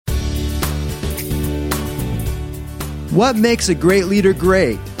What makes a great leader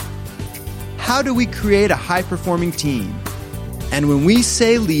great? How do we create a high-performing team? And when we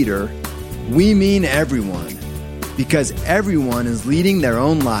say leader, we mean everyone, because everyone is leading their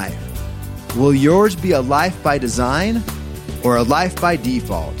own life. Will yours be a life by design or a life by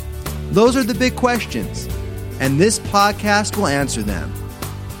default? Those are the big questions, and this podcast will answer them.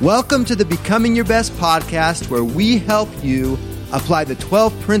 Welcome to the Becoming Your Best podcast, where we help you apply the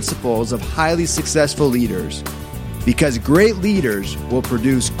 12 principles of highly successful leaders, because great leaders will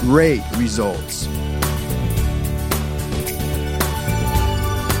produce great results.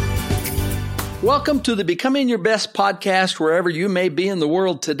 Welcome to the Becoming Your Best podcast, wherever you may be in the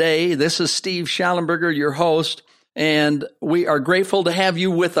world today. This is Steve Schallenberger, your host, and we are grateful to have you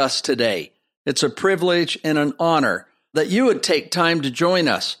with us today. It's a privilege and an honor that you would take time to join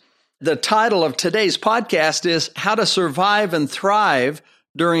us. The title of today's podcast is How to Survive and Thrive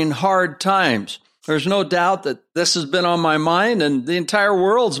During Hard Times. There's no doubt that this has been on my mind and the entire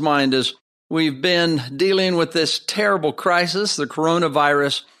world's mind as we've been dealing with this terrible crisis, the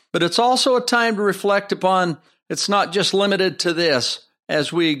coronavirus. But it's also a time to reflect upon it's not just limited to this.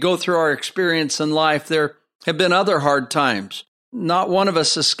 As we go through our experience in life, there have been other hard times. Not one of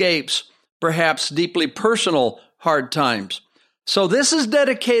us escapes perhaps deeply personal hard times. So this is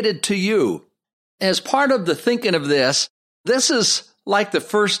dedicated to you. As part of the thinking of this is like the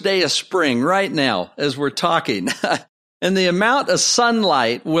first day of spring right now as we're talking. And the amount of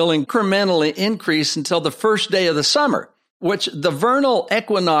sunlight will incrementally increase until the first day of the summer, which the vernal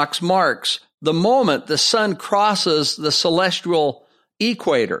equinox marks the moment the sun crosses the celestial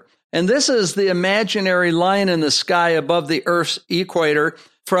equator. And this is the imaginary line in the sky above the Earth's equator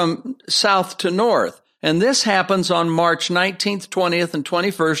from south to north. And this happens on March 19th, 20th, and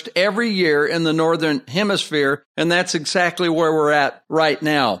 21st every year in the Northern Hemisphere, and that's exactly where we're at right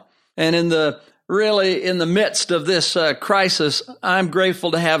now. And in the midst of this crisis, I'm grateful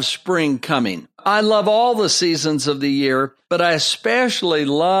to have spring coming. I love all the seasons of the year, but I especially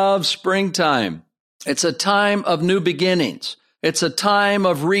love springtime. It's a time of new beginnings. It's a time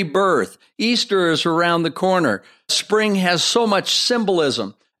of rebirth. Easter is around the corner. Spring has so much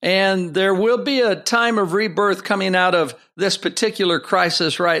symbolism. And there will be a time of rebirth coming out of this particular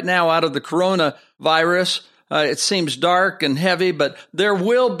crisis right now, out of the coronavirus. It seems dark and heavy, but there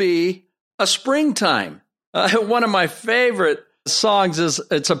will be a springtime. One of my favorite songs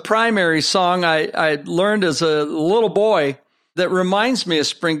it's a primary song I learned as a little boy that reminds me of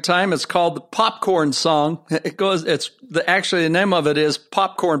springtime. It's called the Popcorn Song. The name of it is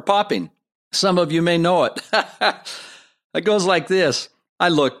Popcorn Popping. Some of you may know it. It goes like this. I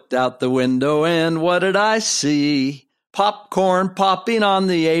looked out the window and what did I see? Popcorn popping on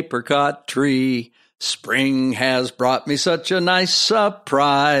the apricot tree. Spring has brought me such a nice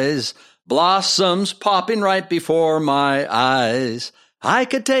surprise. Blossoms popping right before my eyes. I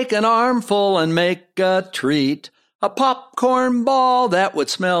could take an armful and make a treat. A popcorn ball that would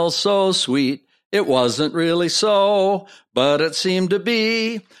smell so sweet. It wasn't really so, but it seemed to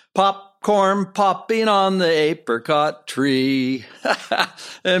be. Popcorn popping on the apricot tree.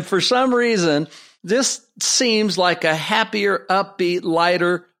 And for some reason, this seems like a happier, upbeat,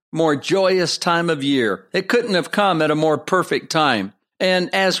 lighter, more joyous time of year. It couldn't have come at a more perfect time.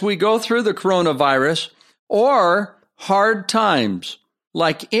 And as we go through the coronavirus or hard times,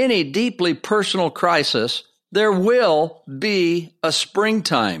 like any deeply personal crisis, there will be a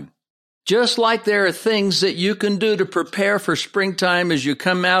springtime. Just like there are things that you can do to prepare for springtime as you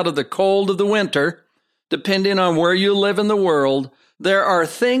come out of the cold of the winter, depending on where you live in the world, there are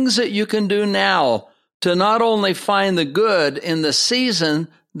things that you can do now to not only find the good in the season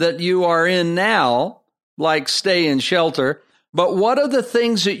that you are in now, like stay in shelter, but what are the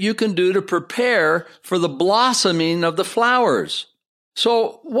things that you can do to prepare for the blossoming of the flowers?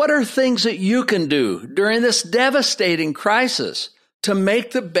 So what are things that you can do during this devastating crisis to make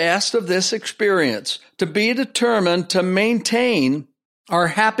the best of this experience, to be determined to maintain our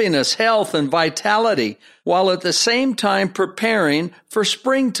happiness, health, and vitality, while at the same time preparing for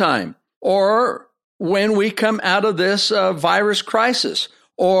springtime, or when we come out of this virus crisis,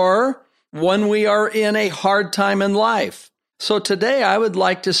 or when we are in a hard time in life. So today I would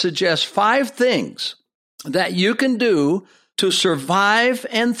like to suggest 5 things that you can do to survive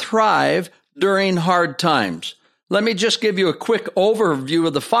and thrive during hard times. Let me just give you a quick overview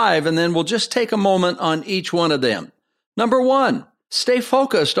of the 5, and then we'll just take a moment on each one of them. Number 1, stay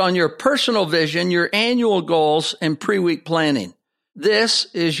focused on your personal vision, your annual goals, and pre-week planning. This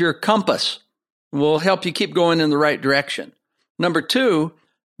is your compass. Will help you keep going in the right direction. Number 2,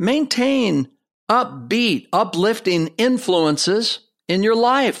 maintain upbeat, uplifting influences in your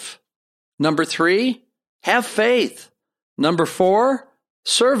life. Number 3, have faith. Number 4,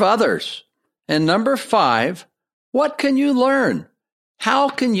 serve others. And number 5, what can you learn? How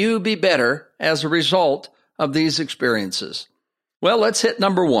can you be better as a result of these experiences? Well, let's hit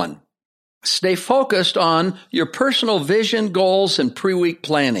number 1. Stay focused on your personal vision, goals, and pre-week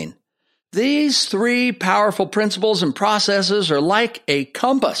planning. These 3 powerful principles and processes are like a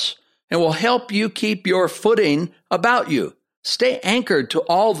compass and will help you keep your footing about you. Stay anchored to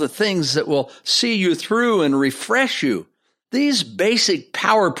all the things that will see you through and refresh you. These basic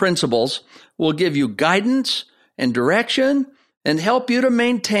power principles will give you guidance and direction and help you to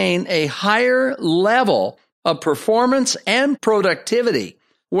maintain a higher level of performance and productivity,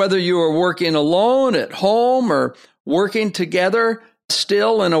 whether you are working alone at home or working together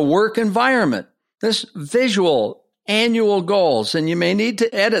still in a work environment. This visual annual goals, and you may need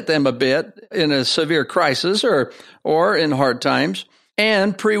to edit them a bit in a severe crisis or in hard times,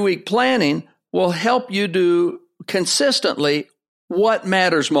 and pre-week planning will help you do consistently what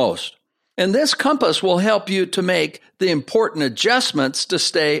matters most. And this compass will help you to make the important adjustments to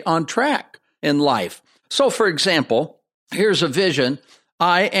stay on track in life. So, for example, here's a vision.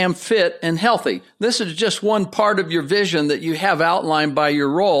 I am fit and healthy. This is just one part of your vision that you have outlined by your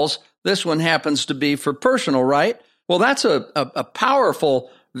roles. This one happens to be for personal, right? Well, that's a powerful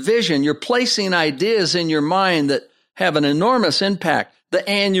vision. You're placing ideas in your mind that have an enormous impact. The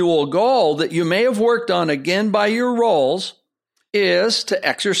annual goal that you may have worked on again by your roles is to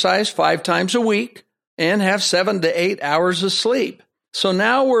exercise 5 times a week and have 7 to 8 hours of sleep. So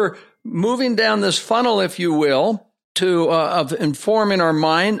now we're moving down this funnel, if you will, of informing our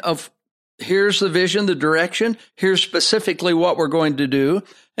mind of here's the vision, the direction, here's specifically what we're going to do.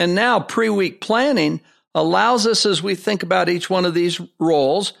 And now pre-week planning allows us, as we think about each one of these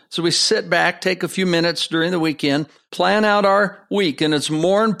roles, so we sit back, take a few minutes during the weekend, plan out our week. And it's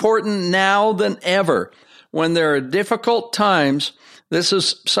more important now than ever. When there are difficult times, this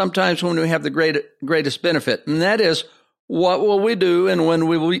is sometimes when we have the greatest benefit. And that is, what will we do and when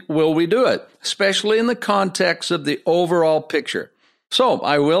will we do it, especially in the context of the overall picture. So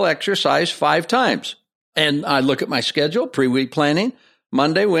I will exercise 5 times. And I look at my schedule, pre-week planning,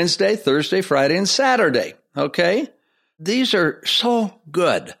 Monday, Wednesday, Thursday, Friday, and Saturday. Okay? These are so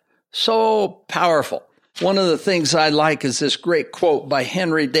good, so powerful. One of the things I like is this great quote by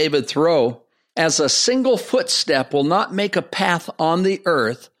Henry David Thoreau. As a single footstep will not make a path on the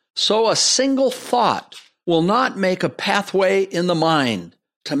earth, so a single thought will not make a pathway in the mind.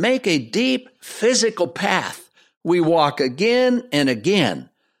 To make a deep physical path, we walk again and again.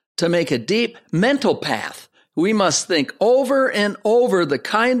 To make a deep mental path, we must think over and over the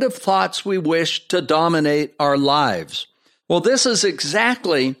kind of thoughts we wish to dominate our lives. Well, this is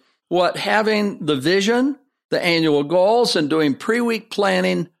exactly what having the vision, the annual goals, and doing pre-week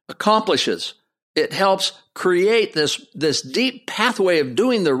planning accomplishes. It helps create this deep pathway of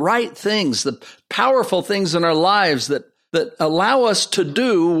doing the right things, the powerful things in our lives that allow us to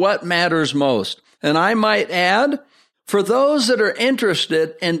do what matters most. And I might add, for those that are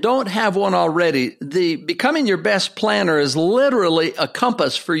interested and don't have one already, the Becoming Your Best Planner is literally a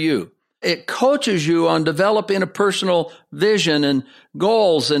compass for you. It coaches you on developing a personal vision and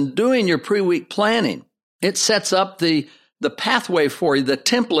goals and doing your pre-week planning. It sets up the pathway for you, the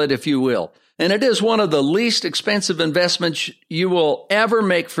template, if you will. And it is one of the least expensive investments you will ever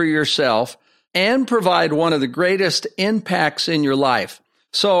make for yourself and provide one of the greatest impacts in your life.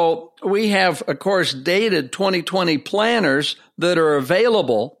 So we have, of course, dated 2020 planners that are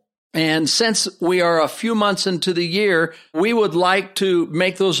available. And since we are a few months into the year, we would like to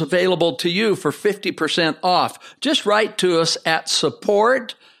make those available to you for 50% off. Just write to us at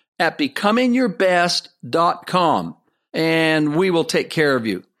support@becomingyourbest.com, and we will take care of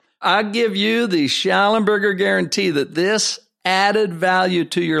you. I give you the Schallenberger guarantee that this added value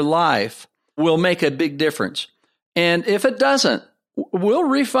to your life will make a big difference. And if it doesn't, we'll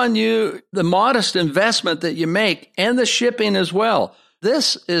refund you the modest investment that you make and the shipping as well.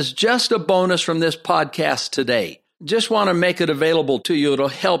 This is just a bonus from this podcast today. Just want to make it available to you. It'll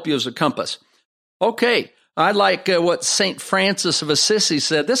help you as a compass. Okay, I like what St. Francis of Assisi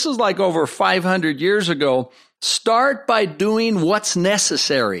said. This is like over 500 years ago. Start by doing what's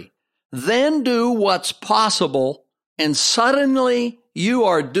necessary. Then do what's possible, and suddenly you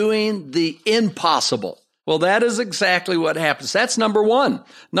are doing the impossible. Well, that is exactly what happens. That's number 1.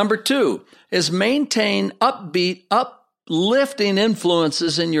 Number 2 is maintain upbeat, uplifting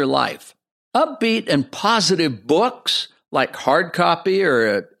influences in your life. Upbeat and positive books like hard copy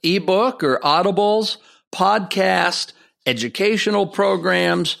or an ebook or audibles, podcast, educational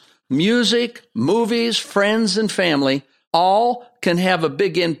programs, music, movies, friends, and family all can have a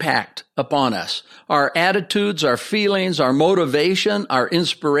big impact upon us. Our attitudes, our feelings, our motivation, our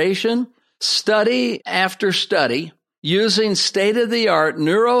inspiration. Study after study, using state-of-the-art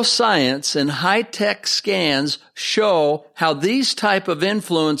neuroscience and high-tech scans, show how these type of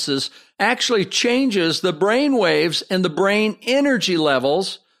influences actually changes the brain waves and the brain energy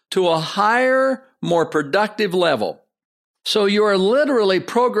levels to a higher, more productive level. So you are literally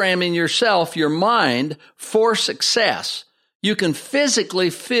programming yourself, your mind, for success. You can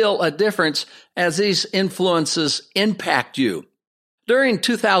physically feel a difference as these influences impact you. During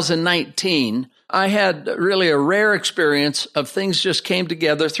 2019, I had really a rare experience of things just came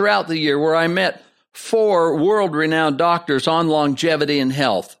together throughout the year where I met 4 world-renowned doctors on longevity and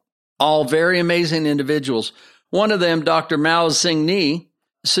health, all very amazing individuals. One of them, Dr. Mao Xingni,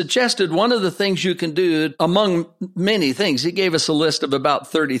 suggested one of the things you can do among many things. He gave us a list of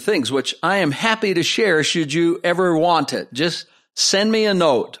about 30 things, which I am happy to share should you ever want it. Just send me a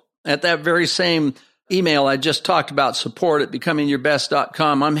note at that very same email I just talked about,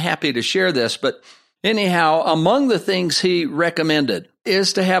 support@becomingyourbest.com. I'm happy to share this. But anyhow, among the things he recommended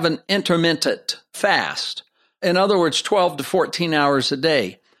is to have an intermittent fast. In other words, 12 to 14 hours a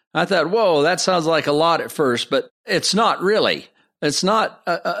day. I thought, whoa, that sounds like a lot at first, but it's not really. It's not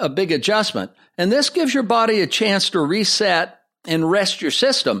a big adjustment. And this gives your body a chance to reset and rest your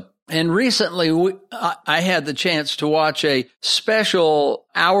system. And recently, I had the chance to watch a special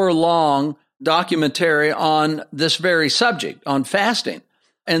hour-long documentary on this very subject, on fasting.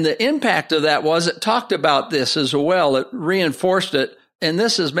 And the impact of that was it talked about this as well. It reinforced it. And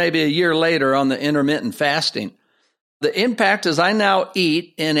this is maybe a year later on the intermittent fasting. The impact is I now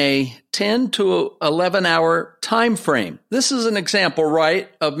eat in a 10 to 11 hour time frame. This is an example, right,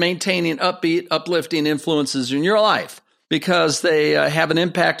 of maintaining upbeat, uplifting influences in your life because they have an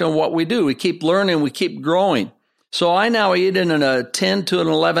impact on what we do. We keep learning, we keep growing. So I now eat in a 10 to an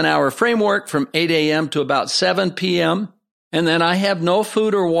 11 hour framework from 8 a.m. to about 7 p.m. And then I have no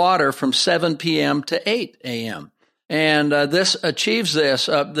food or water from 7 p.m. to 8 a.m. And this achieves this.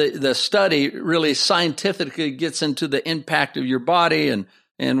 The study really scientifically gets into the impact of your body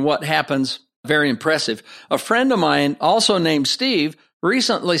and what happens. Very impressive. A friend of mine, also named Steve,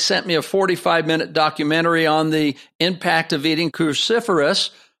 recently sent me a 45-minute documentary on the impact of eating cruciferous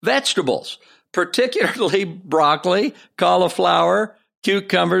vegetables, particularly broccoli, cauliflower,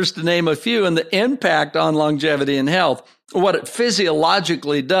 cucumbers, to name a few, and the impact on longevity and health, what it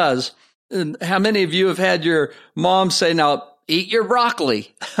physiologically does. And how many of you have had your mom say, now, eat your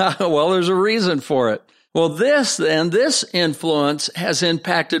broccoli? Well, there's a reason for it. Well, this influence has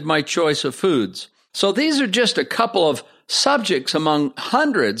impacted my choice of foods. So these are just a couple of subjects among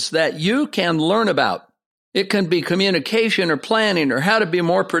hundreds that you can learn about. It can be communication or planning or how to be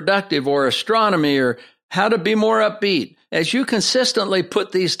more productive or astronomy or how to be more upbeat. As you consistently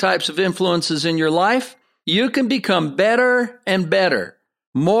put these types of influences in your life, you can become better and better.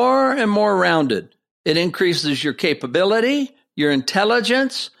 More and more rounded. It increases your capability, your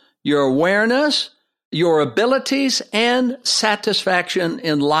intelligence, your awareness, your abilities, and satisfaction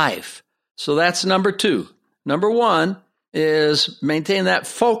in life. So that's number 2. Number 1 is maintain that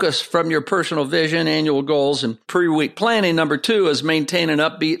focus from your personal vision, annual goals, and pre-week planning. Number 2 is maintain an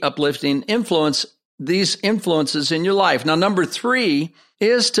upbeat, uplifting influence, these influences in your life. Now, number 3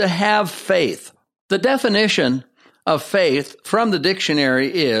 is to have faith. The definition of faith from the dictionary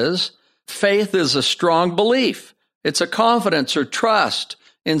is faith is a strong belief. It's a confidence or trust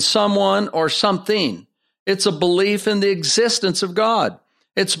in someone or something. It's a belief in the existence of God.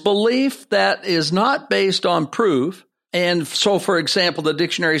 It's belief that is not based on proof. And so, for example, the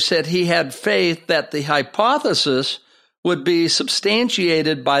dictionary said he had faith that the hypothesis would be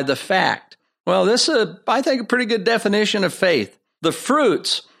substantiated by the fact. Well, this is, I think, a pretty good definition of faith. The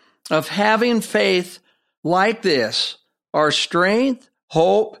fruits of having faith like this are strength,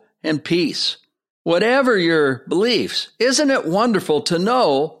 hope, and peace. Whatever your beliefs, isn't it wonderful to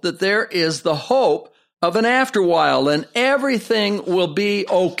know that there is the hope of an afterwhile and everything will be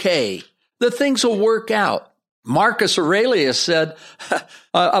okay, that things will work out? Marcus Aurelius said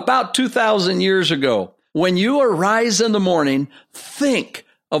about 2,000 years ago, when you arise in the morning, think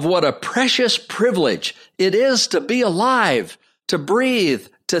of what a precious privilege it is to be alive, to breathe,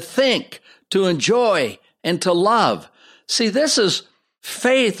 to think, to enjoy, and to love. See, this is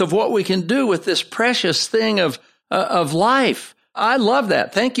faith of what we can do with this precious thing of life. I love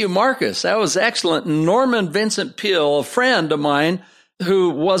that. Thank you, Marcus. That was excellent. Norman Vincent Peale, a friend of mine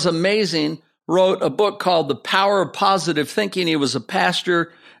who was amazing, wrote a book called The Power of Positive Thinking. He was a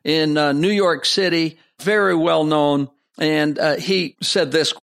pastor in New York City, very well known. And he said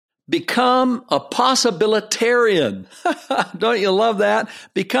this, Become a possibilitarian. Don't you love that?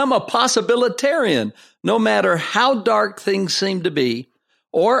 Become a possibilitarian. No matter how dark things seem to be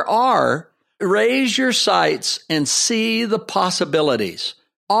or are, raise your sights and see the possibilities.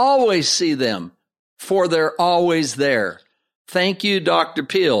 Always see them, for they're always there. Thank you, Dr.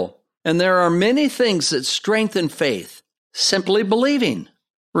 Peel. And there are many things that strengthen faith. Simply believing,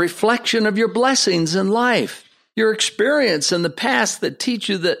 reflection of your blessings in life, your experience in the past that teach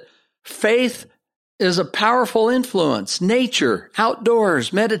you that faith is a powerful influence, nature,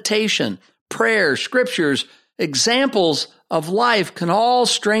 outdoors, meditation, prayer, scriptures, examples of life can all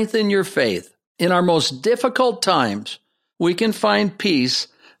strengthen your faith. In our most difficult times, we can find peace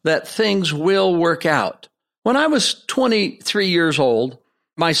that things will work out. When I was 23 years old,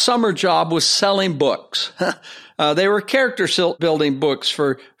 my summer job was selling books. They were character building books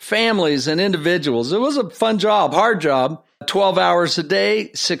for families and individuals. It was a fun job, hard job, 12 hours a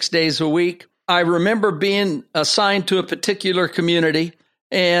day, 6 days a week. I remember being assigned to a particular community,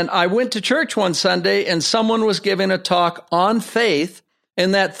 and I went to church one Sunday, and someone was giving a talk on faith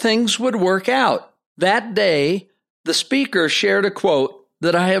and that things would work out. That day, the speaker shared a quote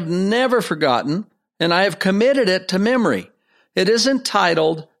that I have never forgotten, and I have committed it to memory. It is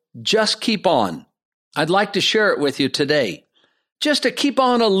entitled, "Just Keep On." I'd like to share it with you today. Just to keep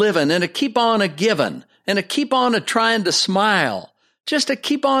on a-living and to keep on a-giving and to keep on a-trying to smile. Just to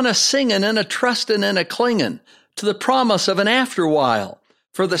keep on a-singing and a-trusting and a-clinging to the promise of an afterwhile.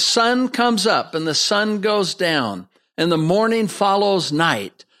 For the sun comes up and the sun goes down and the morning follows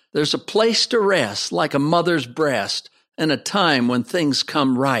night. There's a place to rest like a mother's breast and a time when things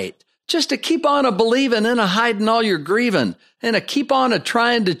come right. Just to keep on a-believing and a-hiding all your grieving and to keep on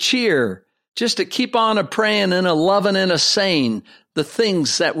a-trying to cheer. Just to keep on a-praying and a-loving and a-saying the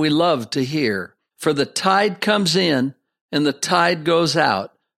things that we love to hear. For the tide comes in and the tide goes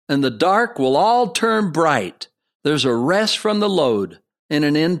out, and the dark will all turn bright. There's a rest from the load and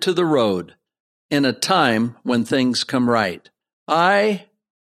an end to the road, in a time when things come right. I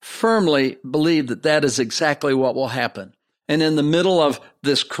firmly believe that that is exactly what will happen. And in the middle of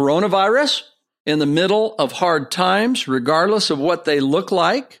this coronavirus, in the middle of hard times, regardless of what they look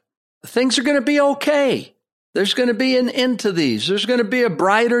like, things are going to be okay. There's going to be an end to these. There's going to be a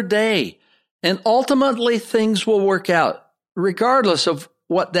brighter day. And ultimately, things will work out, regardless of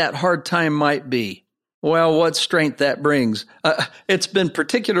what that hard time might be. Well, what strength that brings. It's been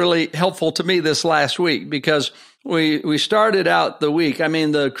particularly helpful to me this last week because we started out the week. I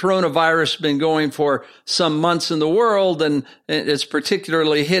mean, the coronavirus has been going for some months in the world, and it's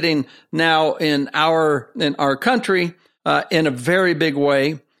particularly hitting now in our country in a very big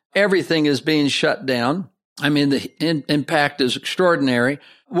way. Everything is being shut down. I mean, the impact is extraordinary.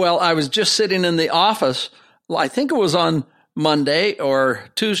 Well, I was just sitting in the office, I think it was on Monday or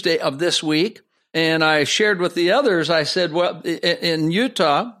Tuesday of this week, and I shared with the others, I said, well, in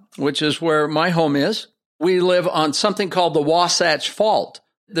Utah, which is where my home is, we live on something called the Wasatch Fault.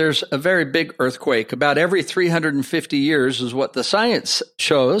 There's a very big earthquake. About every 350 years is what the science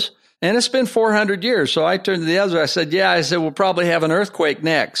shows, and it's been 400 years. So I turned to the others, I said, we'll probably have an earthquake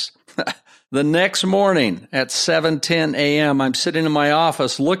next. The next morning at 7:10 a.m., I'm sitting in my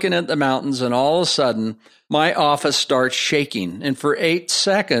office looking at the mountains, and all of a sudden, my office starts shaking. And for 8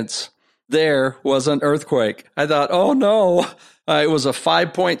 seconds, there was an earthquake. I thought, oh no, it was a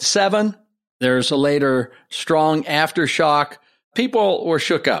 5.7. There's a later strong aftershock. People were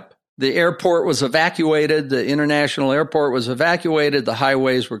shook up. The airport was evacuated. The international airport was evacuated. The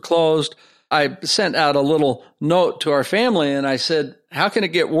highways were closed. I sent out a little note to our family, and I said, how can it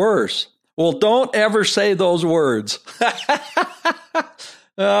get worse? Well, don't ever say those words.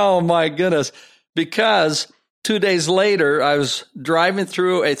 Oh, my goodness. Because 2 days later, I was driving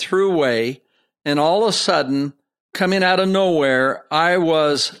through a throughway, and all of a sudden, coming out of nowhere, I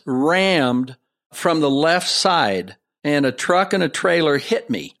was rammed from the left side, and a truck and a trailer hit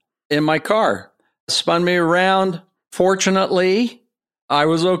me in my car. Spun me around. Fortunately, I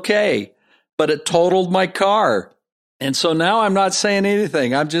was okay, but it totaled my car. And so now I'm not saying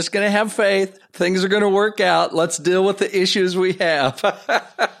anything. I'm just going to have faith. Things are going to work out. Let's deal with the issues we have.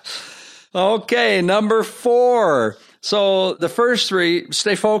 Okay, number 4. So the first 3,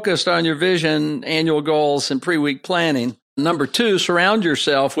 stay focused on your vision, annual goals, and pre-week planning. Number 2, surround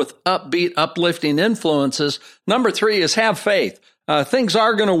yourself with upbeat, uplifting influences. Number 3 is have faith. Things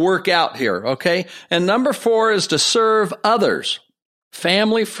are going to work out here, okay? And number 4 is to serve others,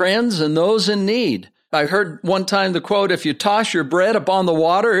 family, friends, and those in need. I heard one time the quote, if you toss your bread upon the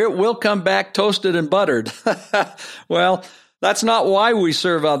water, it will come back toasted and buttered. Well, that's not why we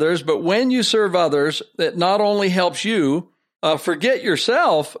serve others, but when you serve others, it not only helps you, forget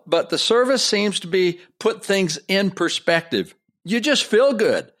yourself, but the service seems to be put things in perspective. You just feel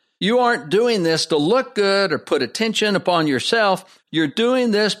good. You aren't doing this to look good or put attention upon yourself. You're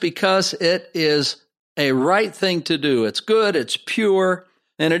doing this because it is a right thing to do. It's good, it's pure,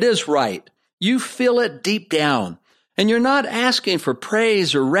 and it is right. You feel it deep down, and you're not asking for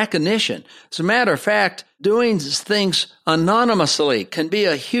praise or recognition. As a matter of fact, doing things anonymously can be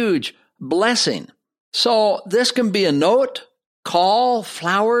a huge blessing. So this can be a note, call,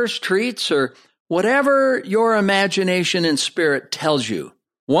 flowers, treats, or whatever your imagination and spirit tells you.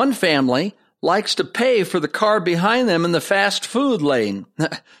 One family likes to pay for the car behind them in the fast food lane.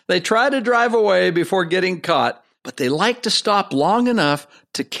 They try to drive away before getting caught, but they like to stop long enough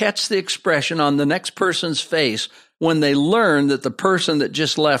to catch the expression on the next person's face when they learn that the person that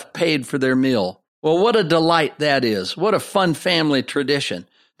just left paid for their meal. Well, what a delight that is. What a fun family tradition.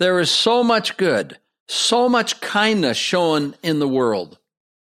 There is so much good, so much kindness shown in the world.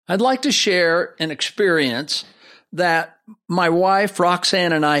 I'd like to share an experience that my wife,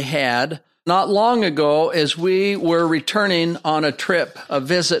 Roxanne, and I had not long ago as we were returning on a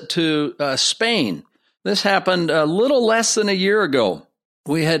visit to Spain. This happened a little less than a year ago.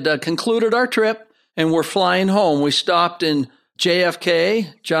 We had concluded our trip and we're flying home. We stopped in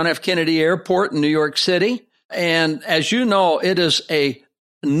JFK, John F. Kennedy Airport in New York City. And as you know, it is a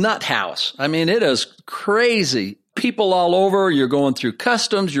nut house. I mean, it is crazy. People all over, you're going through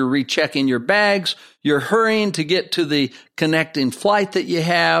customs, you're rechecking your bags, you're hurrying to get to the connecting flight that you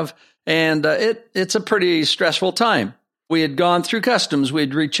have, and it's a pretty stressful time. We had gone through customs,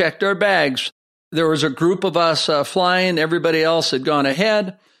 we'd rechecked our bags. There was a group of us flying, everybody else had gone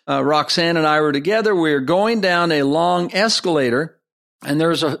ahead. Roxanne and I were together. We were going down a long escalator, and there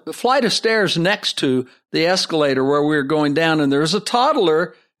was a flight of stairs next to the escalator where we were going down, and there was a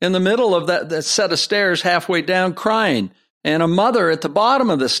toddler in the middle of that set of stairs halfway down crying, and a mother at the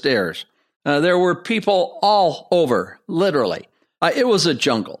bottom of the stairs. There were people all over, literally. It was a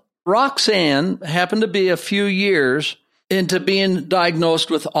jungle. Roxanne happened to be a few years into being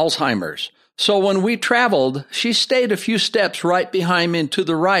diagnosed with Alzheimer's. So when we traveled, she stayed a few steps right behind me and to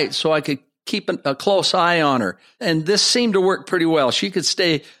the right so I could keep a close eye on her. And this seemed to work pretty well. She could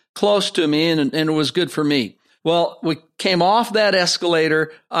stay close to me, and it was good for me. Well, we came off that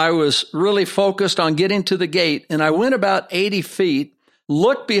escalator. I was really focused on getting to the gate, and I went about 80 feet,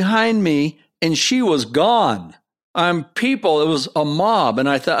 looked behind me, and she was gone. It was a mob, and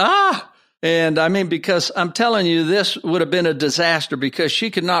I thought, And I mean, because I'm telling you, this would have been a disaster because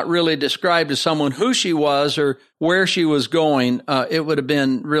she could not really describe to someone who she was or where she was going. It would have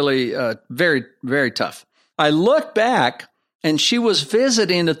been really very, very tough. I looked back, and she was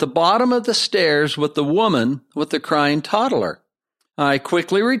visiting at the bottom of the stairs with the woman with the crying toddler. I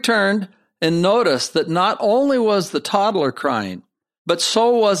quickly returned and noticed that not only was the toddler crying, but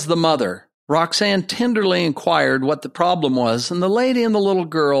so was the mother. Roxanne tenderly inquired what the problem was, and the lady and the little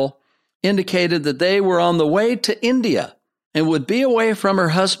girl indicated that they were on the way to India and would be away from her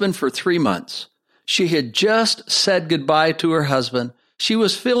husband for 3 months. She had just said goodbye to her husband. She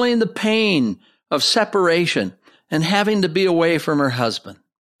was feeling the pain of separation and having to be away from her husband.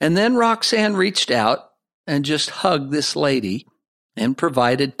 And then Roxanne reached out and just hugged this lady and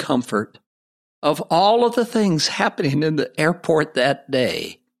provided comfort. Of all of the things happening in the airport that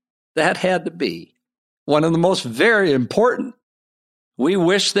day, that had to be one of the most very important. We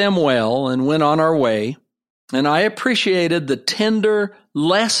wished them well and went on our way, and I appreciated the tender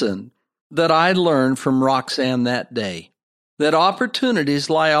lesson that I learned from Roxanne that day, that opportunities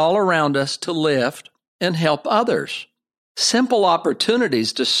lie all around us to lift and help others. Simple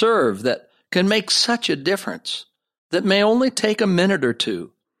opportunities to serve that can make such a difference, that may only take a minute or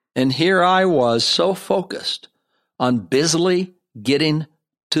two. And here I was so focused on busily getting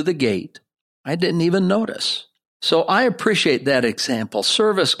to the gate, I didn't even notice. So I appreciate that example.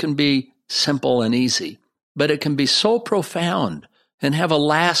 Service can be simple and easy, but it can be so profound and have a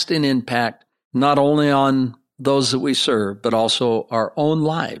lasting impact, not only on those that we serve, but also our own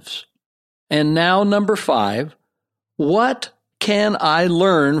lives. And now, number 5, what can I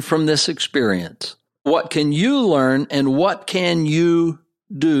learn from this experience? What can you learn, and what can you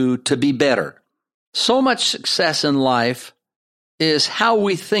do to be better? So much success in life is how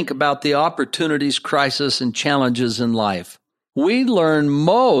we think about the opportunities, crises, and challenges in life. We learn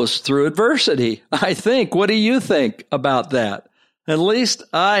most through adversity, I think. What do you think about that? At least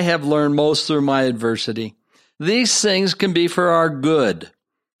I have learned most through my adversity. These things can be for our good.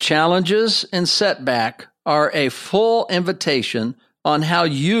 Challenges and setback are a full invitation on how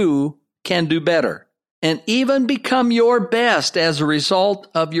you can do better and even become your best as a result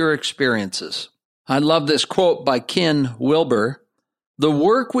of your experiences. I love this quote by Ken Wilber. The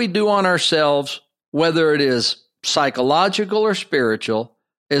work we do on ourselves, whether it is psychological or spiritual,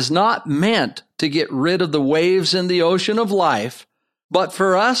 is not meant to get rid of the waves in the ocean of life, but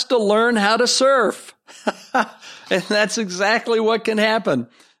for us to learn how to surf. And that's exactly what can happen.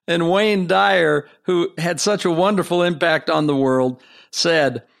 And Wayne Dyer, who had such a wonderful impact on the world,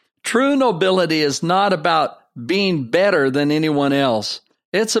 said, true nobility is not about being better than anyone else.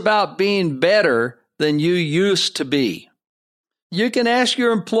 It's about being better than you used to be. You can ask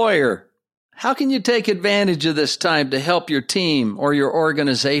your employer, how can you take advantage of this time to help your team or your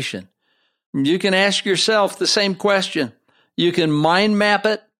organization? You can ask yourself the same question. You can mind map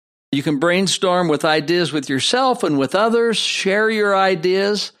it. You can brainstorm with ideas with yourself and with others, share your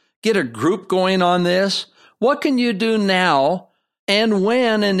ideas, get a group going on this. What can you do now? And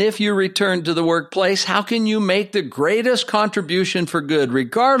when and if you return to the workplace, how can you make the greatest contribution for good,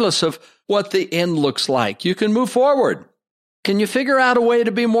 regardless of what the end looks like? You can move forward. Can you figure out a way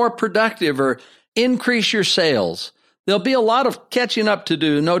to be more productive or increase your sales? There'll be a lot of catching up to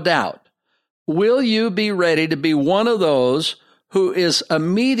do, no doubt. Will you be ready to be one of those who is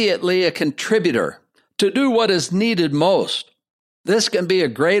immediately a contributor to do what is needed most? This can be a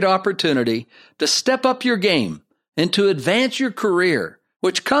great opportunity to step up your game and to advance your career,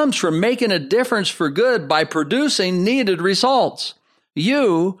 which comes from making a difference for good by producing needed results.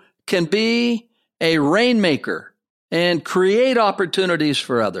 You can be a rainmaker and create opportunities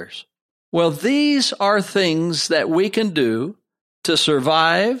for others. Well, these are things that we can do to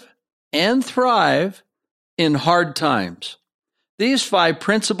survive and thrive in hard times. These 5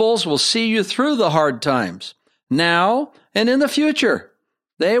 principles will see you through the hard times, now and in the future.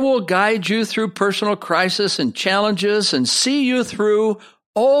 They will guide you through personal crisis and challenges and see you through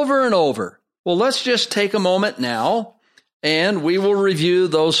over and over. Well, let's just take a moment now, and we will review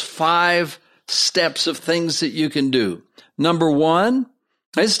those 5 steps of things that you can do. Number 1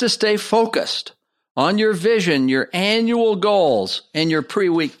 is to stay focused on your vision, your annual goals, and your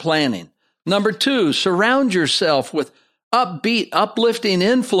pre-week planning. Number 2, surround yourself with upbeat, uplifting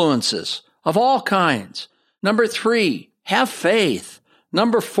influences of all kinds. Number 3, have faith.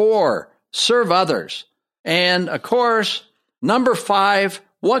 Number 4, serve others. And of course, number 5,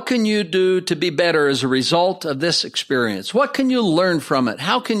 what can you do to be better as a result of this experience? What can you learn from it?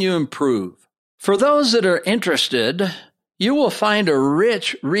 How can you improve? For those that are interested, you will find a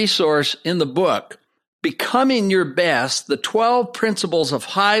rich resource in the book, Becoming Your Best, the 12 Principles of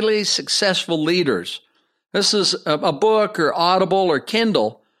Highly Successful Leaders. This is a book or Audible or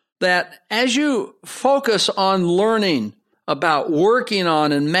Kindle that as you focus on learning about working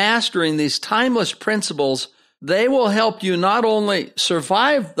on and mastering these timeless principles, they will help you not only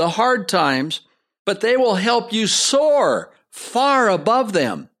survive the hard times, but they will help you soar far above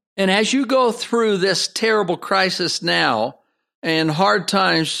them. And as you go through this terrible crisis now and hard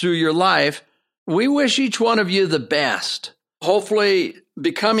times through your life, we wish each one of you the best. Hopefully,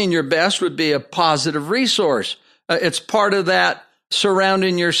 Becoming Your Best would be a positive resource. It's part of that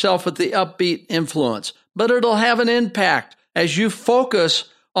surrounding yourself with the upbeat influence. But it'll have an impact as you focus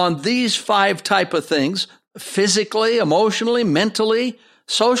on these 5 type of things, physically, emotionally, mentally,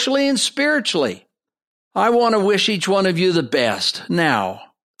 socially, and spiritually. I want to wish each one of you the best now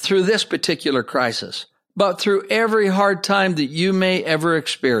through this particular crisis, but through every hard time that you may ever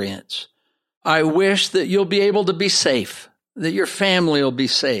experience. I wish that you'll be able to be safe, that your family will be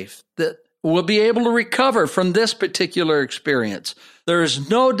safe, that we'll be able to recover from this particular experience. There is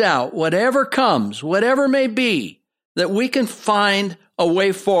no doubt, whatever comes, whatever may be, that we can find a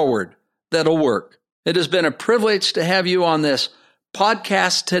way forward that'll work. It has been a privilege to have you on this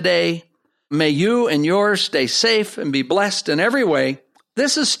podcast today. May you and yours stay safe and be blessed in every way.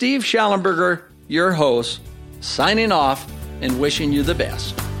 This is Steve Schallenberger, your host, signing off and wishing you the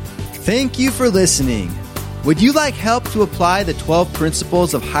best. Thank you for listening. Would you like help to apply the 12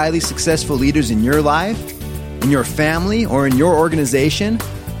 principles of highly successful leaders in your life, in your family, or in your organization?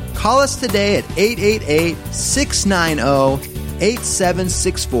 Call us today at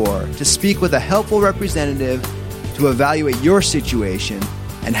 888-690-8764 to speak with a helpful representative to evaluate your situation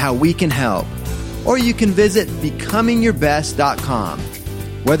and how we can help. Or you can visit becomingyourbest.com.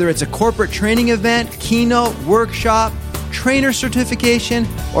 Whether it's a corporate training event, keynote, workshop, trainer certification,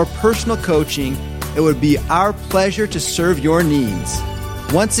 or personal coaching, it would be our pleasure to serve your needs.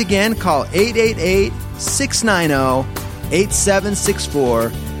 Once again, call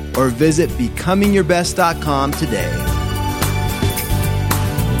 888-690-8764 or visit becomingyourbest.com today.